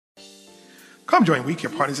Come join We Care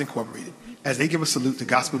Partners Incorporated as they give a salute to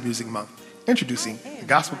Gospel Music Month, introducing the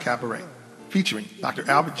Gospel Cabaret, featuring Dr.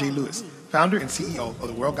 Albert J. Lewis, founder and CEO of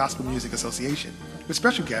the World Gospel Music Association, with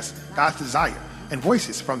special guests God's Desire and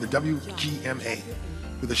voices from the WGMA,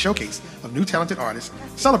 with a showcase of new talented artists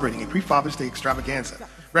celebrating a pre-Father's Day extravaganza,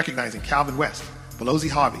 recognizing Calvin West, Belozy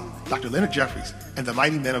Harvey, Dr. Leonard Jeffries, and the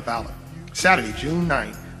Mighty Men of Valor. Saturday, June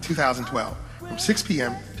 9, 2012, from 6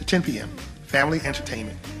 p.m. to 10 p.m., family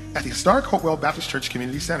entertainment at the historic Hopewell Baptist Church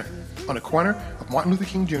Community Center on the corner of Martin Luther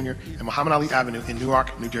King Jr. and Muhammad Ali Avenue in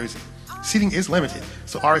Newark, New Jersey. Seating is limited,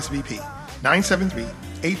 so RSVP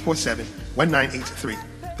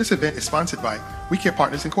 973-847-1983. This event is sponsored by We Care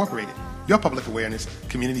Partners Incorporated, your public awareness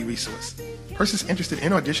community resource. Persons interested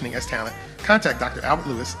in auditioning as talent, contact Dr. Albert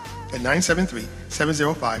Lewis at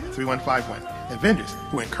 973-705-3151. And vendors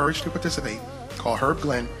who are encouraged to participate, call Herb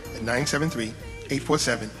Glenn at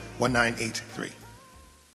 973-847-1983.